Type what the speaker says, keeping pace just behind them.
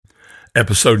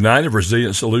Episode 9 of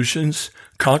Resilient Solutions,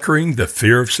 Conquering the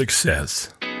Fear of Success.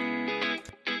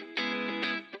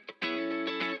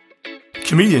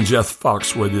 Comedian Jeff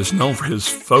Foxworthy is known for his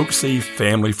folksy,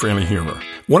 family-friendly humor.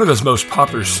 One of his most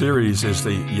popular series is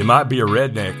the You Might Be a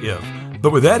Redneck If.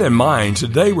 But with that in mind,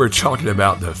 today we're talking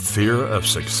about the fear of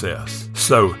success.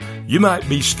 So, you might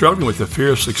be struggling with the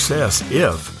fear of success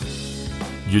if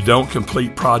you don't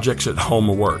complete projects at home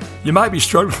or work. You might be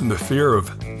struggling from the fear of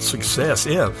success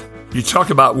if you talk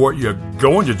about what you're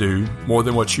going to do more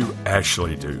than what you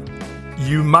actually do.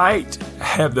 You might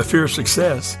have the fear of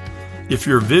success if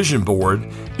your vision board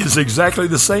is exactly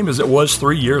the same as it was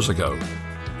 3 years ago.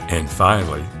 And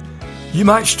finally, you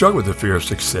might struggle with the fear of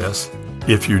success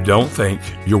if you don't think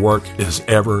your work is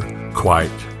ever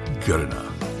quite good enough.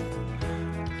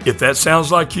 If that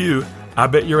sounds like you, I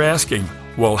bet you're asking,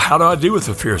 well, how do I deal with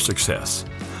the fear of success?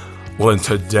 Well, in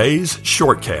today's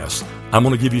shortcast, I'm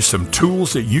going to give you some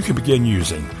tools that you can begin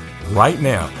using right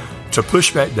now to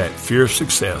push back that fear of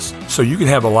success so you can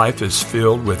have a life that's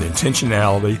filled with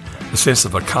intentionality, a sense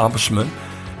of accomplishment,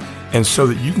 and so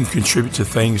that you can contribute to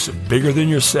things bigger than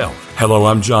yourself. Hello,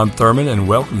 I'm John Thurman, and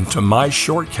welcome to my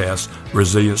shortcast,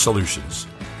 Resilient Solutions,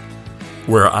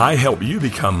 where I help you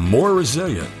become more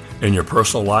resilient in your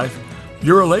personal life,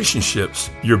 your relationships,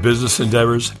 your business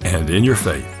endeavors, and in your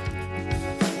faith.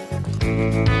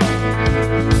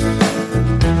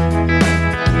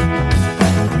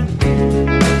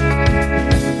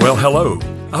 Well, hello.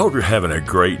 I hope you're having a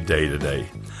great day today.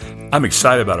 I'm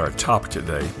excited about our topic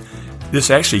today. This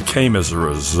actually came as a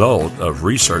result of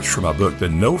research for my book, The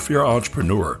No Fear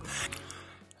Entrepreneur.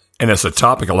 And it's a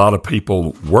topic a lot of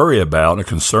people worry about and are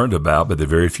concerned about, but that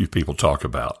very few people talk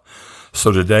about.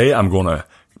 So today I'm going to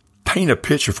paint a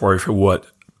picture for you for what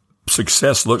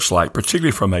success looks like,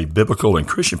 particularly from a biblical and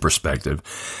Christian perspective.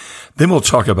 Then we'll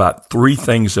talk about 3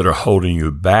 things that are holding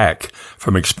you back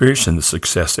from experiencing the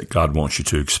success that God wants you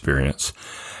to experience.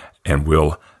 And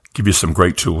we'll give you some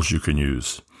great tools you can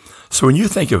use. So when you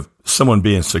think of someone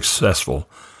being successful,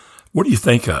 what do you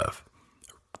think of?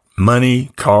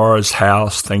 Money, cars,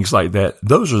 house, things like that.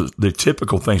 Those are the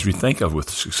typical things we think of with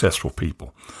successful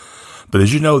people. But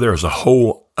as you know, there's a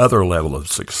whole other level of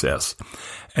success.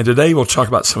 And today we'll talk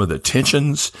about some of the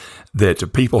tensions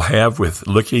that people have with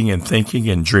looking and thinking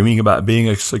and dreaming about being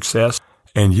a success.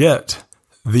 And yet,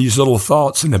 these little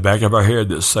thoughts in the back of our head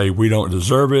that say we don't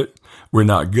deserve it, we're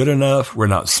not good enough, we're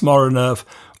not smart enough,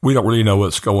 we don't really know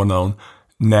what's going on,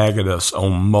 nag at us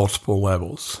on multiple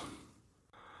levels.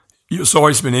 It's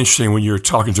always been interesting when you're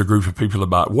talking to a group of people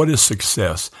about what is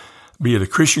success, be it a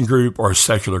Christian group or a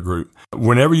secular group.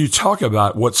 Whenever you talk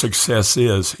about what success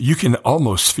is, you can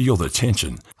almost feel the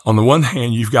tension. On the one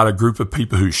hand, you've got a group of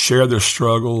people who share their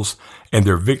struggles and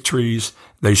their victories.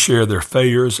 They share their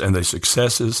failures and their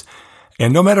successes.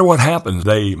 And no matter what happens,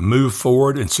 they move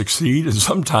forward and succeed. And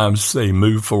sometimes they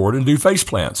move forward and do face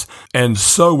plants. And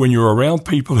so when you're around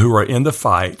people who are in the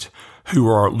fight, who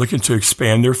are looking to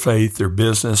expand their faith, their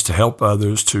business, to help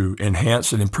others, to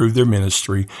enhance and improve their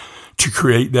ministry, to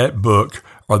create that book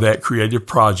or that creative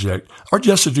project, or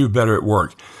just to do better at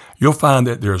work, you'll find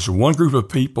that there's one group of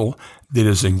people that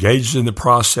is engaged in the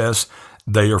process.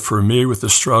 They are familiar with the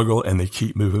struggle and they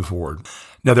keep moving forward.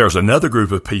 Now, there's another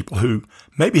group of people who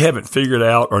maybe haven't figured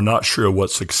out or not sure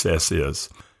what success is.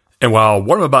 And while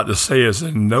what I'm about to say is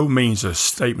in no means a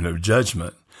statement of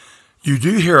judgment, you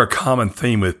do hear a common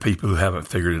theme with people who haven't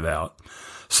figured it out.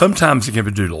 Sometimes it can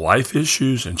be due to life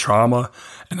issues and trauma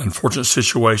and unfortunate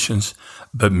situations,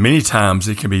 but many times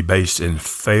it can be based in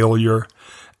failure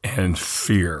and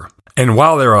fear. And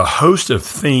while there are a host of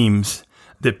themes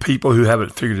that people who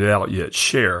haven't figured it out yet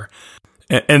share,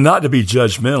 and not to be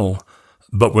judgmental,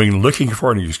 but when looking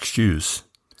for an excuse,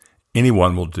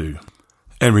 anyone will do.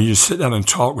 And when you sit down and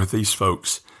talk with these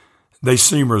folks, they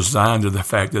seem resigned to the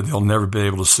fact that they'll never be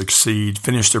able to succeed,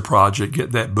 finish their project,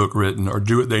 get that book written, or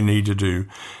do what they need to do,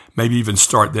 maybe even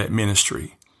start that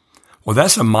ministry. Well,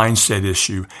 that's a mindset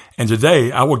issue, and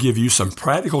today I will give you some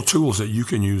practical tools that you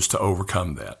can use to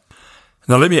overcome that.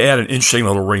 Now, let me add an interesting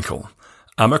little wrinkle.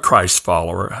 I'm a Christ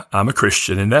follower, I'm a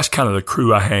Christian, and that's kind of the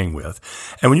crew I hang with.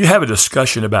 And when you have a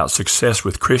discussion about success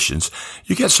with Christians,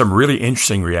 you get some really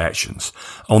interesting reactions.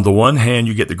 On the one hand,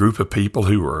 you get the group of people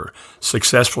who are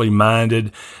successfully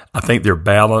minded. I think they're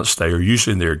balanced. They are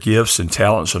using their gifts and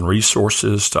talents and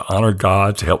resources to honor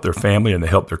God, to help their family, and to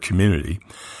help their community.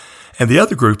 And the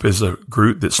other group is a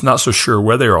group that's not so sure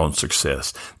where they're on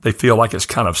success. They feel like it's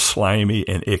kind of slimy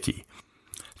and icky.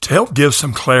 To help give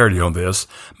some clarity on this,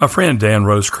 my friend Dan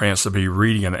Rosecrans will be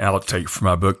reading an outtake from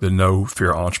my book, The No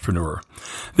Fear Entrepreneur.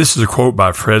 This is a quote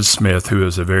by Fred Smith, who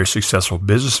is a very successful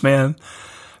businessman,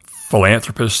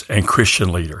 philanthropist, and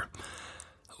Christian leader.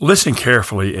 Listen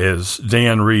carefully as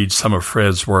Dan reads some of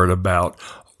Fred's word about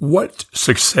what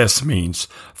success means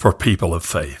for people of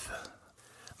faith.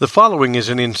 The following is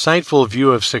an insightful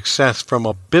view of success from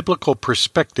a biblical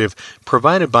perspective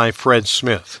provided by Fred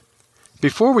Smith.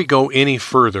 Before we go any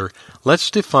further, let's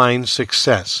define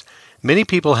success. Many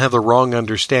people have the wrong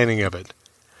understanding of it.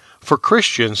 For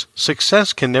Christians,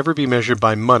 success can never be measured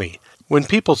by money. When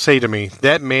people say to me,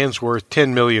 "That man's worth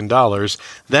 $10 million,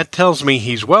 that tells me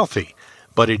he's wealthy,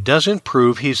 but it doesn't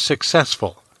prove he's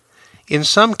successful." In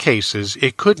some cases,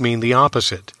 it could mean the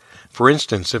opposite. For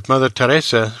instance, if Mother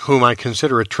Teresa, whom I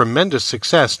consider a tremendous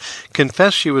success,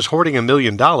 confessed she was hoarding $1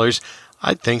 million,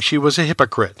 I'd think she was a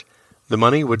hypocrite. The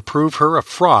money would prove her a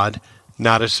fraud,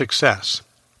 not a success.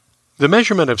 The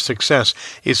measurement of success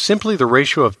is simply the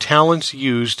ratio of talents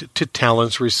used to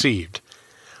talents received.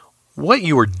 What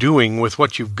you are doing with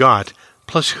what you've got,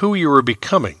 plus who you are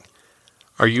becoming.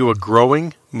 Are you a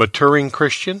growing, maturing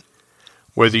Christian?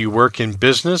 Whether you work in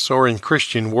business or in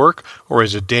Christian work, or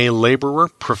as a day laborer,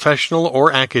 professional,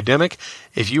 or academic,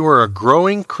 if you are a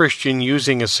growing Christian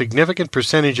using a significant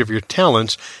percentage of your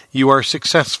talents, you are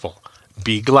successful.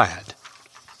 Be glad.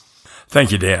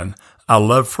 Thank you, Dan. I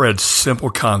love Fred's simple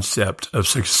concept of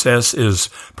success is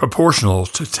proportional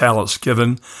to talents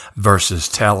given versus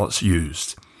talents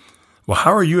used. Well,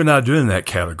 how are you and I doing in that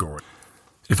category?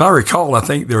 If I recall, I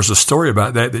think there's a story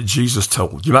about that Jesus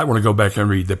told. You might want to go back and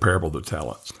read the parable of the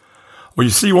talents. Well,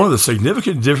 you see, one of the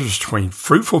significant differences between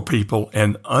fruitful people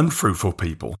and unfruitful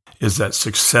people is that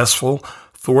successful,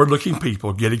 forward-looking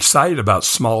people get excited about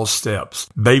small steps,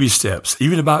 baby steps,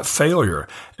 even about failure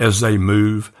as they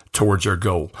move towards their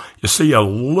goal. You see, a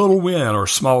little win or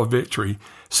small victory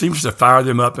seems to fire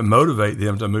them up and motivate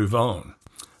them to move on.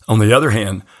 On the other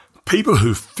hand, people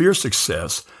who fear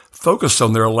success focus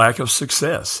on their lack of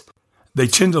success. They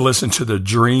tend to listen to the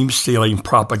dream-stealing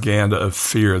propaganda of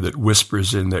fear that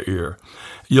whispers in their ear.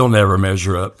 You'll never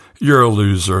measure up. You're a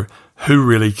loser. Who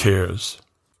really cares?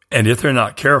 And if they're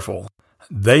not careful,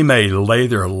 they may lay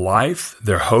their life,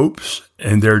 their hopes,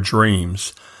 and their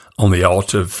dreams on the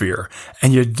altar of fear.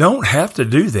 And you don't have to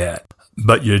do that,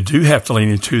 but you do have to lean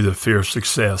into the fear of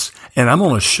success. And I'm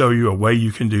going to show you a way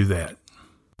you can do that.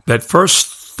 That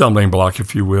first stumbling block,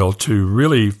 if you will, to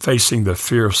really facing the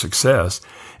fear of success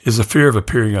is the fear of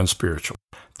appearing unspiritual.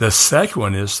 The second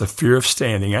one is the fear of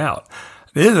standing out.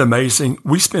 Isn't it amazing?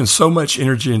 We spend so much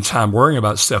energy and time worrying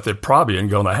about stuff that probably isn't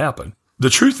going to happen. The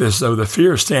truth is, though, the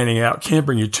fear of standing out can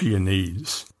bring you to your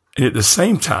knees. And at the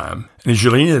same time, and as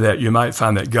you lean into that, you might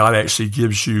find that God actually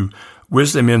gives you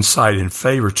wisdom, insight, and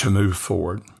favor to move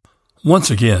forward.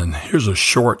 Once again, here's a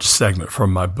short segment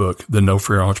from my book, The No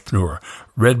Fear Entrepreneur,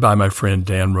 read by my friend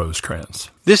Dan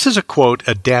Rosecrans. This is a quote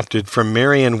adapted from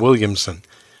Marianne Williamson.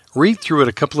 Read through it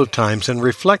a couple of times and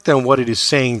reflect on what it is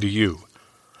saying to you.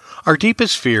 Our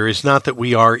deepest fear is not that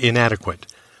we are inadequate.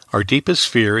 Our deepest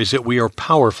fear is that we are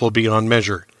powerful beyond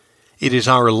measure. It is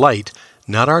our light,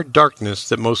 not our darkness,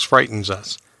 that most frightens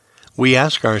us. We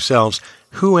ask ourselves,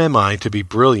 who am I to be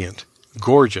brilliant,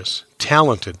 gorgeous,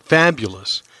 talented,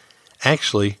 fabulous?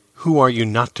 Actually, who are you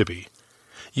not to be?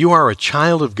 You are a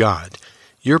child of God.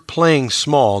 Your playing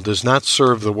small does not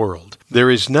serve the world. There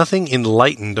is nothing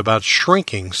enlightened about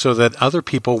shrinking so that other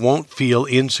people won't feel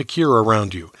insecure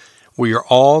around you. We are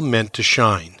all meant to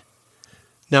shine.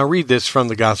 Now read this from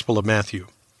the Gospel of Matthew.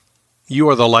 You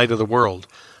are the light of the world,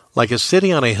 like a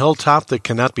city on a hilltop that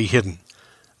cannot be hidden.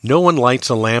 No one lights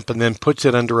a lamp and then puts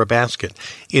it under a basket.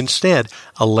 Instead,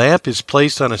 a lamp is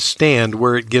placed on a stand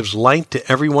where it gives light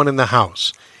to everyone in the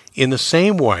house. In the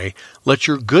same way, let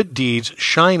your good deeds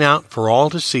shine out for all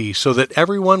to see, so that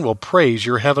everyone will praise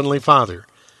your heavenly Father.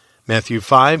 Matthew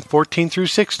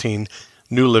 5:14-16,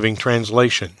 New Living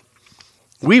Translation.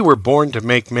 We were born to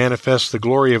make manifest the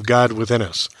glory of God within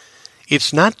us.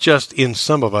 It's not just in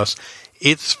some of us,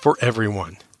 it's for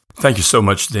everyone. Thank you so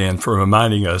much, Dan, for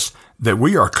reminding us that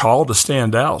we are called to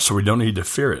stand out, so we don't need to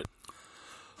fear it.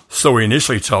 So we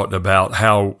initially talked about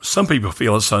how some people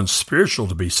feel it's unspiritual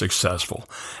to be successful.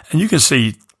 And you can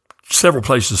see several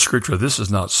places in Scripture this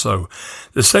is not so.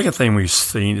 The second thing we've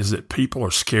seen is that people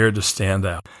are scared to stand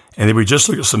out. And then we just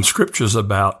look at some scriptures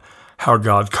about how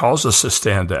God calls us to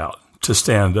stand out, to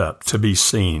stand up, to be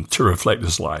seen, to reflect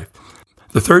His life.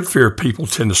 The third fear people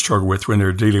tend to struggle with when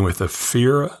they're dealing with the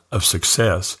fear of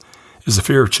success is the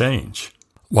fear of change.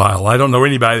 While I don't know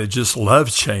anybody that just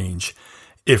loves change,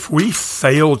 if we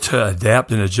fail to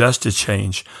adapt and adjust to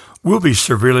change, we'll be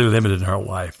severely limited in our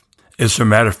life. As a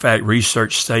matter of fact,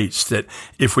 research states that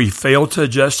if we fail to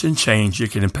adjust and change,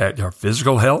 it can impact our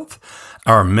physical health,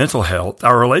 our mental health,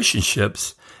 our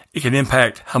relationships, It can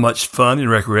impact how much fun and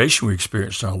recreation we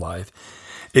experience in our life.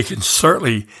 It can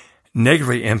certainly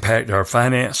negatively impact our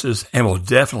finances and will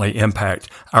definitely impact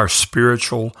our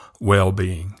spiritual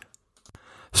well-being.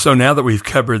 So now that we've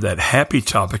covered that happy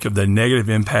topic of the negative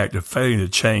impact of failing to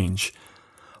change,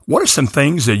 what are some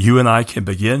things that you and I can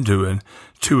begin doing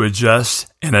to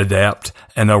adjust and adapt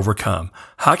and overcome?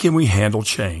 How can we handle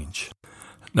change?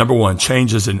 Number one,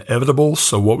 change is inevitable,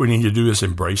 so what we need to do is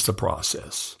embrace the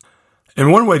process.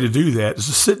 And one way to do that is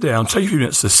to sit down, take a few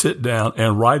minutes to sit down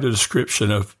and write a description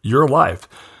of your life,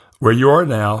 where you are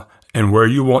now and where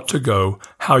you want to go,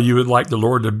 how you would like the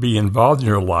Lord to be involved in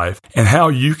your life, and how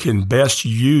you can best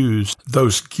use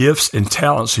those gifts and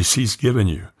talents He's given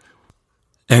you.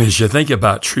 And as you think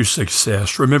about true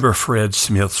success, remember Fred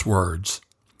Smith's words.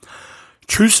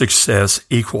 True success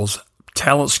equals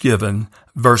talents given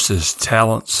versus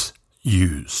talents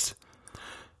used.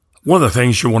 One of the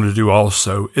things you want to do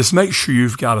also is make sure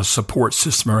you've got a support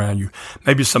system around you.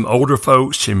 Maybe some older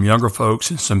folks, some younger folks,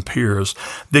 and some peers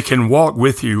that can walk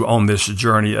with you on this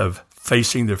journey of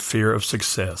facing the fear of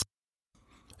success.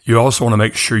 You also want to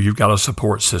make sure you've got a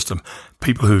support system,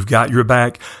 people who've got your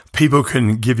back, people who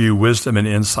can give you wisdom and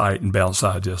insight and bounce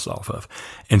ideas off of.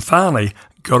 And finally,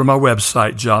 go to my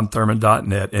website,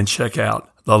 johnthurman.net, and check out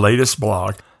the latest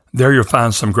blog. There you'll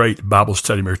find some great Bible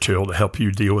study material to help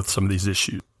you deal with some of these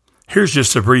issues. Here's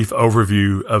just a brief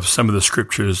overview of some of the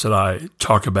scriptures that I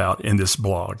talk about in this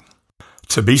blog.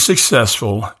 To be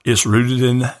successful is rooted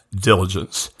in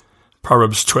diligence.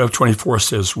 Proverbs 12:24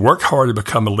 says, work hard to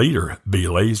become a leader, be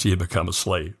lazy to become a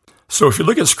slave. So if you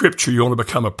look at Scripture, you want to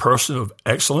become a person of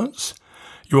excellence.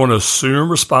 You want to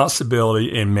assume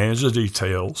responsibility and manage the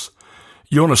details.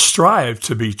 You want to strive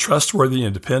to be trustworthy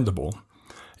and dependable.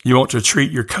 You want to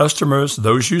treat your customers,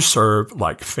 those you serve,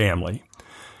 like family.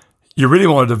 You really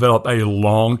want to develop a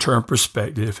long-term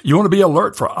perspective. You want to be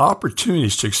alert for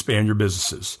opportunities to expand your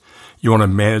businesses. You want to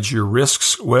manage your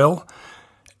risks well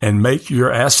and make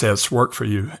your assets work for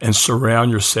you, and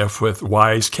surround yourself with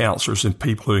wise counselors and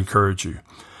people who encourage you.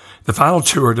 The final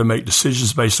two are to make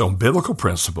decisions based on biblical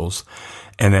principles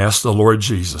and ask the Lord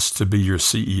Jesus to be your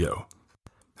CEO.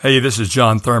 Hey, this is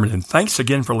John Thurman, and thanks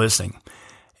again for listening.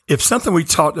 If something we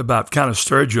talked about kind of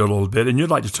stirred you a little bit and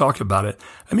you'd like to talk about it,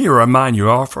 let me remind you,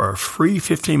 I offer a free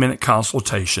 15-minute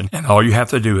consultation, and all you have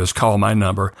to do is call my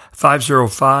number,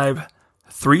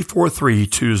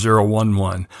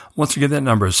 505-343-2011. Once again, that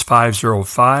number is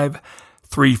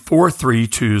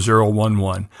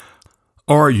 505-343-2011.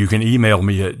 Or you can email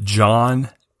me at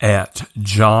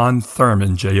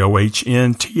john@johnthurman,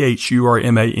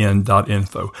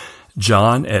 JOHNTHURMAN.info,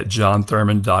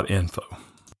 john@johnthurman.info.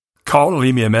 Call and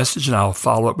leave me a message, and I'll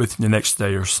follow up with you the next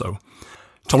day or so.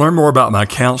 To learn more about my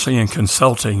counseling and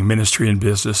consulting ministry and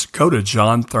business, go to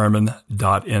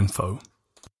johnthurman.info.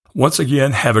 Once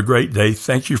again, have a great day.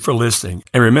 Thank you for listening.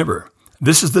 And remember,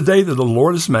 this is the day that the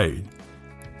Lord has made,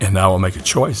 and I will make a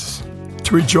choice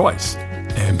to rejoice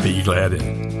and be glad in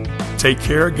it. Take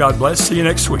care. God bless. See you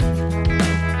next week.